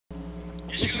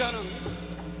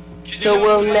So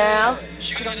we'll now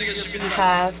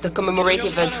have the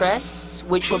commemorative address,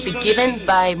 which will be given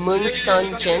by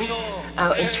Sun Jin Moon,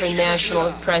 our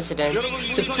international president.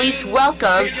 So please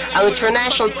welcome our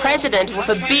international president with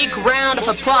a big round of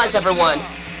applause, everyone.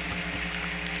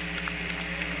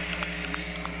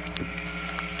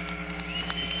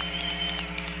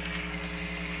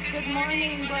 Good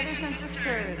morning, brothers and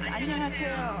sisters.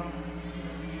 안녕하세요.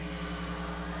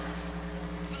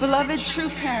 Beloved true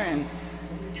parents,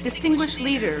 distinguished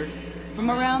leaders from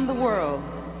around the world,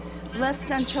 blessed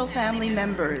Central family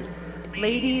members,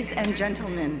 ladies and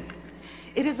gentlemen,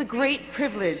 it is a great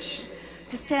privilege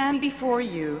to stand before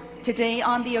you today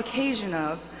on the occasion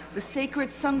of the sacred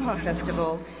Seonghwa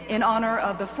Festival in honor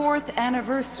of the 4th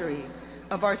anniversary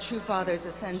of our True Father's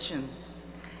ascension.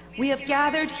 We have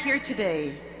gathered here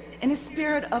today in a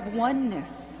spirit of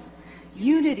oneness,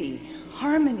 unity,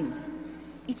 harmony,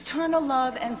 eternal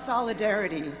love and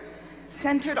solidarity,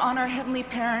 centered on our Heavenly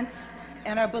Parents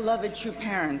and our beloved true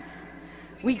parents.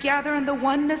 We gather in the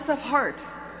oneness of heart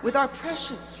with our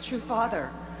precious true Father,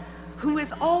 who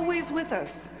is always with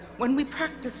us when we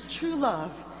practice true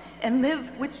love and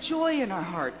live with joy in our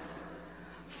hearts.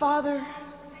 Father,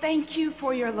 thank you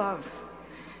for your love.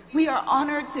 We are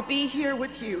honored to be here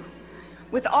with you,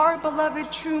 with our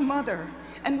beloved true mother,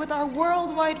 and with our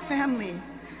worldwide family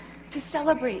to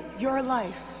celebrate your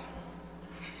life.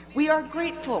 We are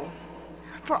grateful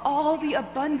for all the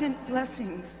abundant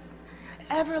blessings,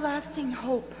 everlasting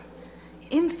hope,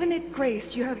 infinite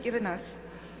grace you have given us,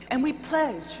 and we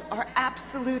pledge our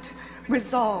absolute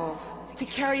resolve to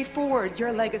carry forward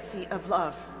your legacy of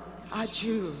love.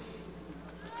 Aju.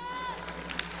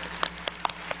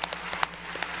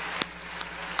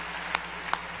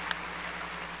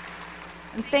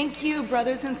 And thank you,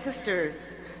 brothers and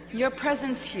sisters, your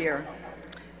presence here,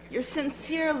 your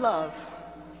sincere love,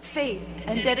 faith,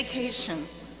 and dedication,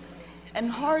 and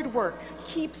hard work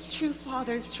keeps True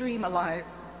Father's dream alive.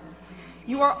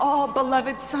 You are all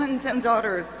beloved sons and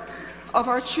daughters of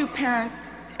our true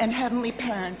parents and Heavenly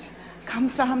Parent.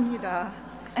 감사합니다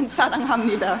and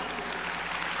사랑합니다.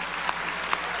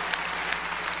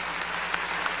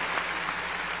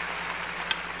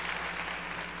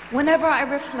 Whenever I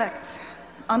reflect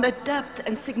on the depth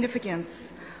and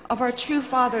significance of our true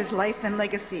Father's life and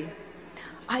legacy,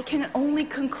 I can only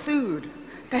conclude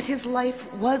that his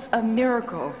life was a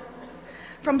miracle.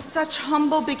 From such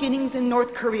humble beginnings in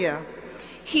North Korea,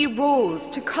 he rose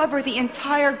to cover the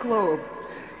entire globe,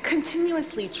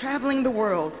 continuously traveling the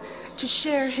world to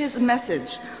share his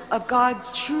message of God's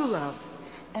true love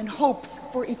and hopes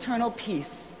for eternal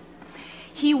peace.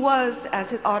 He was, as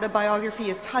his autobiography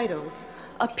is titled,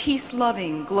 a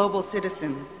peace-loving global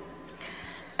citizen.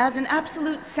 As an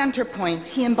absolute center point,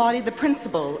 he embodied the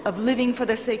principle of living for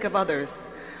the sake of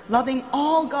others, loving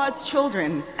all God's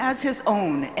children as his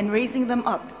own, and raising them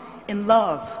up in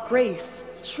love, grace,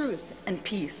 truth, and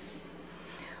peace.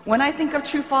 When I think of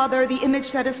True Father, the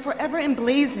image that is forever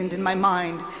emblazoned in my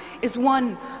mind is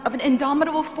one of an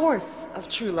indomitable force of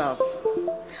true love.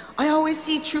 I always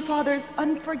see True Father's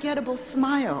unforgettable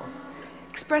smile,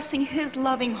 expressing his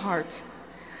loving heart.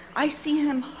 I see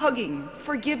him hugging,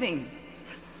 forgiving,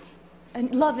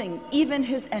 and loving even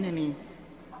his enemy.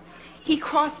 He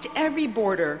crossed every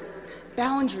border,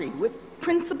 boundary with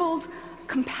principled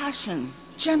compassion,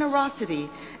 generosity,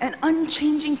 and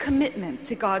unchanging commitment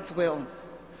to God's will.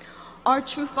 Our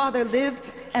true Father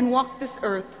lived and walked this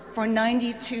earth for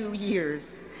 92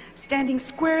 years, standing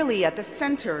squarely at the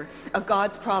center of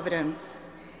God's providence.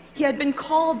 He had been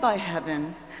called by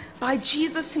heaven, by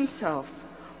Jesus himself,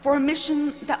 for a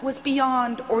mission that was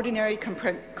beyond ordinary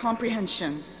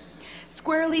comprehension.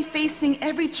 Squarely facing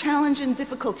every challenge and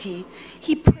difficulty,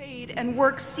 he prayed and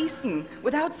worked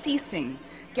without ceasing,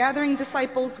 gathering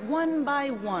disciples one by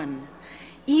one,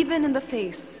 even in the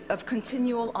face of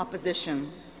continual opposition.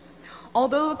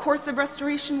 Although the course of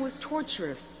restoration was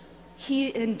torturous,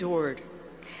 he endured,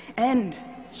 and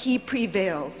he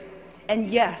prevailed. And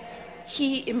yes,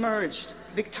 he emerged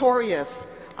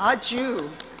victorious. Aju.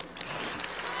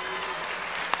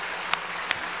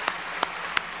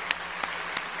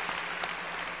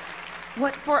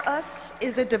 What for us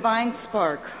is a divine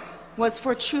spark was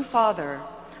for True Father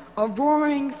a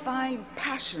roaring fine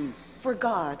passion for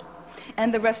God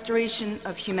and the restoration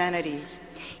of humanity.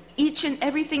 Each and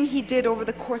everything he did over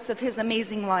the course of his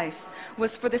amazing life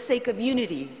was for the sake of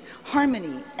unity,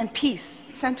 harmony, and peace,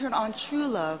 centered on true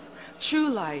love, true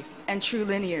life, and true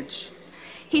lineage.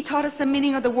 He taught us the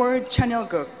meaning of the word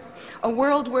chanilguk, a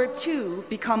world where two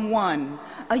become one,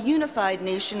 a unified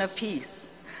nation of peace.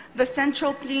 The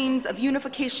central themes of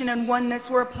unification and oneness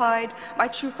were applied by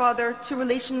True Father to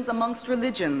relations amongst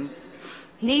religions,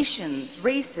 nations,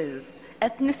 races,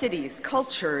 ethnicities,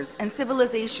 cultures, and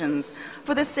civilizations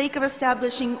for the sake of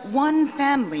establishing one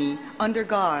family under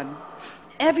God.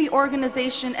 Every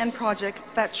organization and project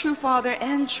that True Father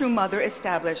and True Mother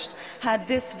established had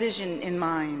this vision in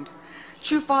mind.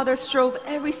 True Father strove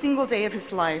every single day of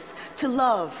his life to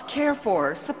love, care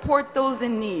for, support those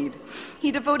in need. He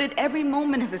devoted every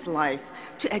moment of his life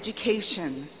to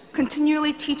education,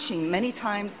 continually teaching many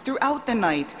times throughout the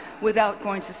night without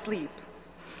going to sleep.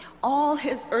 All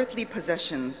his earthly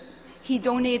possessions he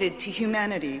donated to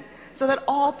humanity so that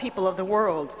all people of the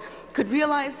world could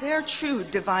realize their true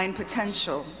divine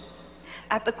potential.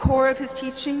 At the core of his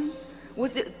teaching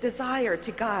was a desire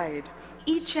to guide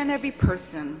each and every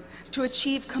person to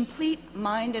achieve complete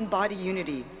mind and body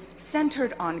unity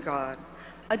centered on God,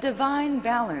 a divine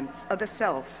balance of the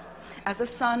self as a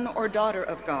son or daughter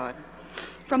of God.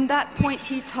 From that point,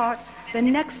 he taught the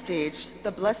next stage,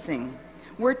 the blessing,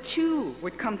 where two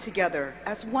would come together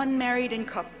as one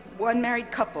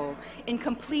married couple in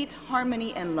complete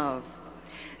harmony and love.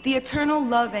 The eternal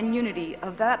love and unity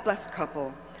of that blessed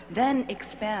couple then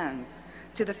expands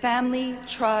to the family,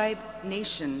 tribe,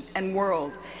 nation, and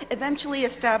world, eventually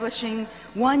establishing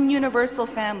one universal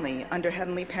family under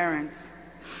heavenly parents.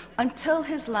 Until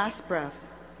his last breath,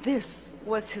 this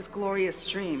was his glorious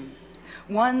dream,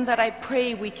 one that I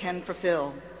pray we can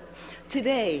fulfill.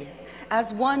 Today,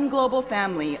 as one global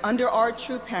family under our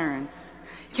true parents,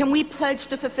 can we pledge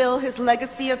to fulfill his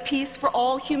legacy of peace for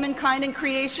all humankind and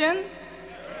creation?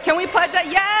 Can we pledge that?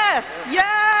 Yes,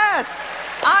 yes,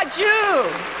 Aju.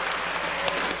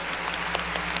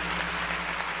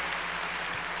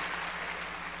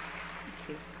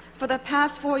 For the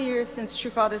past 4 years since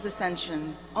True Father's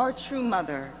ascension, our True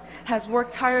Mother has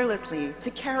worked tirelessly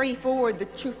to carry forward the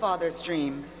True Father's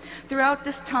dream. Throughout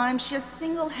this time, she has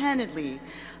single-handedly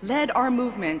led our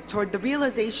movement toward the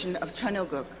realization of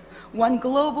Chanilguk, one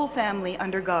global family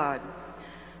under God.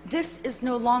 This is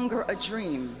no longer a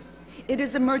dream. It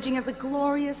is emerging as a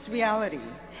glorious reality.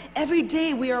 Every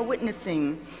day we are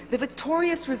witnessing the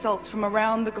victorious results from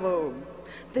around the globe.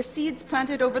 The seeds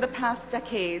planted over the past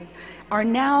decade are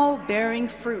now bearing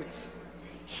fruit.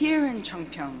 Here in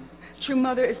Cheongpyeong, True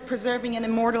Mother is preserving and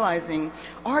immortalizing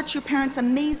our True Parents'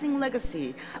 amazing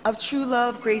legacy of true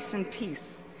love, grace, and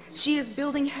peace. She is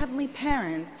building Heavenly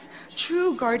Parents'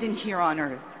 true garden here on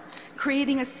earth,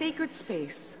 creating a sacred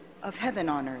space of heaven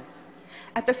on earth.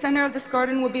 At the center of this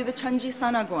garden will be the Cheonji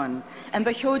Sanagwon and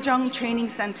the Hyojang Training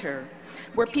Center,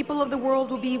 where people of the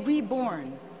world will be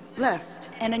reborn, blessed,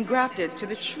 and engrafted to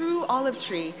the true olive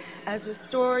tree as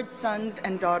restored sons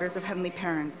and daughters of Heavenly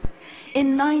Parents.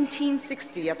 In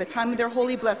 1960, at the time of their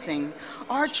holy blessing,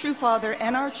 our True Father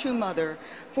and our True Mother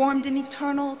formed an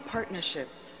eternal partnership.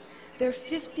 Their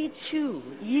 52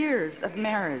 years of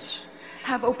marriage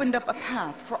have opened up a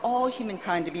path for all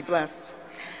humankind to be blessed.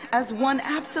 As one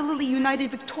absolutely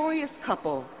united, victorious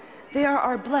couple, they are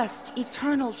our blessed,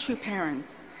 eternal True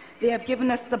Parents. They have given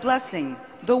us the blessing,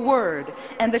 the word,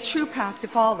 and the true path to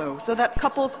follow so that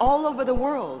couples all over the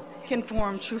world can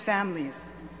form true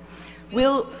families.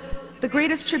 The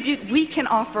greatest tribute we can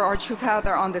offer our True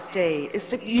Father on this day is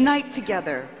to unite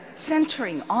together,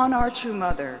 centering on our True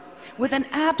Mother, with an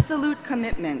absolute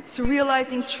commitment to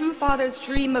realizing True Father's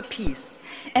dream of peace,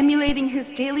 emulating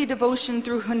his daily devotion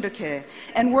through Hunduke,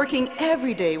 and working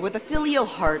every day with a filial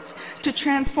heart to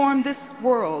transform this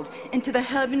world into the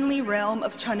heavenly realm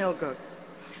of Chanilguk.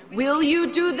 Will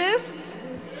you do this?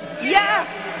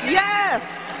 Yes,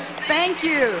 yes, thank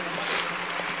you.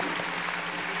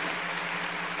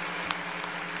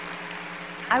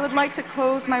 I would like to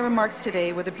close my remarks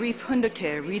today with a brief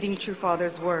Hunduke reading True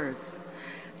Father's words.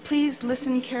 Please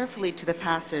listen carefully to the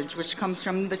passage which comes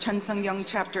from the Chunseongyang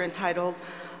chapter entitled,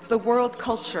 The World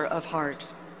Culture of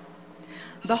Heart.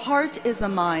 The heart is a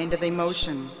mind of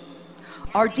emotion.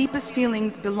 Our deepest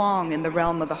feelings belong in the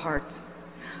realm of the heart.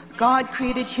 God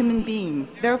created human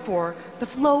beings, therefore, the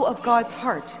flow of God's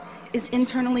heart is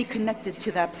internally connected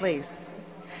to that place.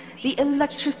 The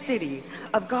electricity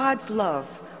of God's love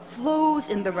flows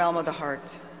in the realm of the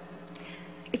heart.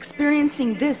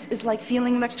 Experiencing this is like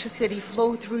feeling electricity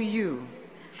flow through you.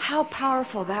 How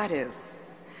powerful that is.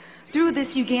 Through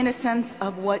this, you gain a sense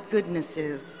of what goodness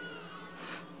is.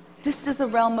 This is a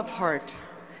realm of heart,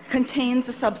 contains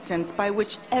a substance by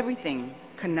which everything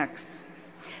connects.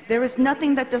 There is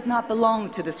nothing that does not belong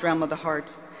to this realm of the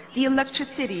heart. The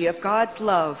electricity of God's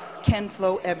love can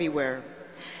flow everywhere.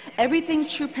 Everything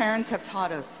True Parents have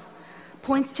taught us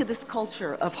points to this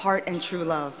culture of heart and true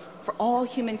love for all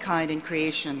humankind and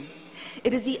creation.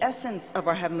 It is the essence of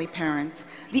our Heavenly Parent,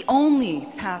 the only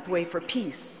pathway for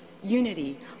peace,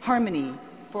 unity, harmony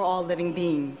for all living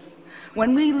beings.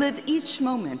 When we live each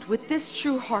moment with this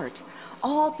true heart,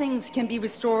 all things can be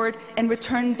restored and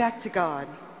returned back to God.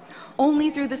 Only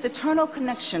through this eternal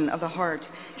connection of the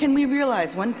heart can we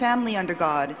realize one family under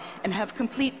God and have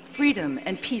complete freedom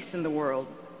and peace in the world.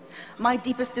 My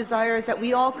deepest desire is that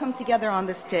we all come together on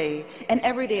this day and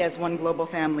every day as one global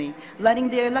family, letting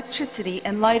the electricity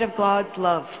and light of God's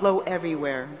love flow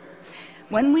everywhere.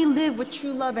 When we live with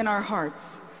true love in our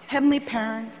hearts, Heavenly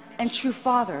Parent and True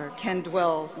Father can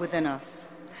dwell within us.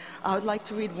 I would like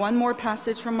to read one more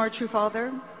passage from our True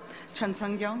Father,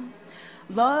 Cheonseongyang.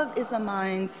 Love is a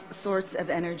mind's source of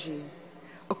energy.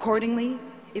 Accordingly,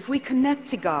 if we connect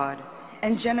to God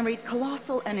and generate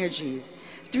colossal energy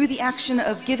through the action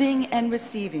of giving and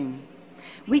receiving,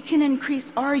 we can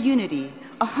increase our unity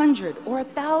 100 or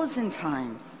 1,000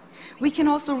 times. We can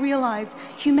also realize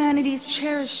humanity's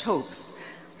cherished hopes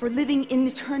for living in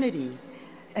eternity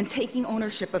and taking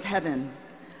ownership of heaven.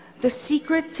 The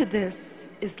secret to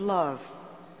this is love.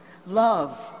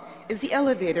 Love is the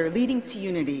elevator leading to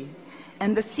unity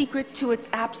and the secret to its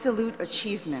absolute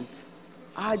achievement.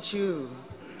 Aju.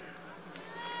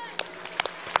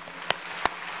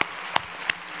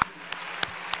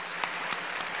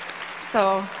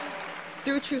 So,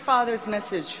 through True Father's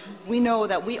message, we know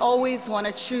that we always want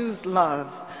to choose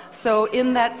love. So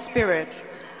in that spirit,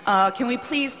 can we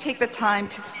please take the time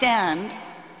to stand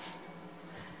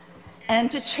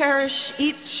and to cherish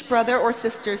each brother or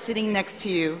sister sitting next to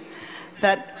you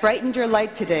that brightened your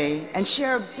light today, and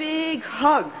share a big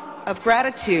hug of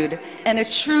gratitude and a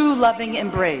true loving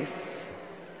embrace.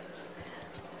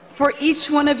 For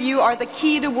each one of you are the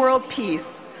key to world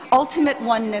peace, ultimate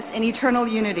oneness and eternal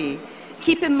unity.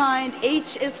 Keep in mind,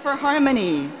 H is for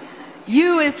harmony,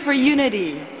 U is for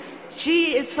unity,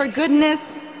 G is for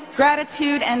goodness,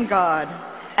 gratitude, and God.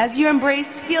 As you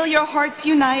embrace, feel your hearts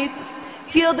unite,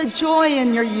 feel the joy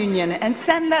in your union, and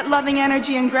send that loving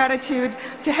energy and gratitude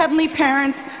to Heavenly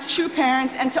Parents, True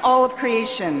Parents, and to all of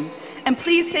creation. And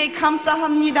please say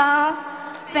감사합니다,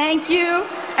 thank you,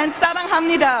 and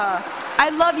사랑합니다. I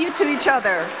love you to each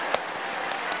other.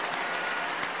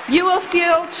 You will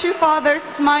feel True Father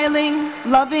smiling,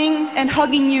 loving, and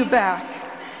hugging you back.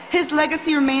 His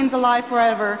legacy remains alive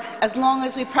forever as long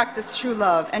as we practice true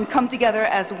love and come together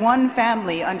as one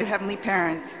family under Heavenly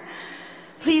Parent.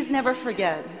 Please never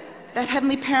forget that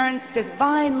Heavenly Parent,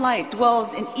 divine light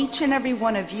dwells in each and every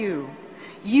one of you.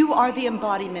 You are the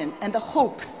embodiment and the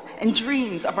hopes and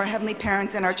dreams of our Heavenly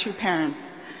Parents and our True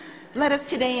Parents. Let us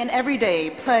today and every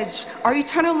day pledge our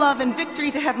eternal love and victory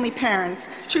to Heavenly Parents,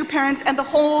 True Parents, and the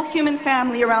whole human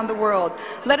family around the world.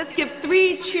 Let us give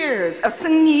 3 cheers of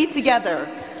승리 together,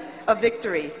 of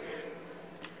victory.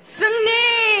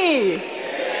 승리!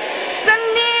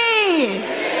 승리!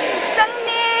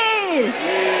 승리!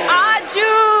 아주!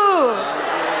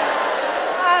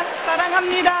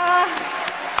 사랑합니다.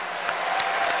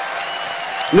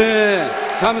 네,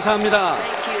 감사합니다.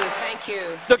 Thank you. Thank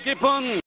you. 뜻깊은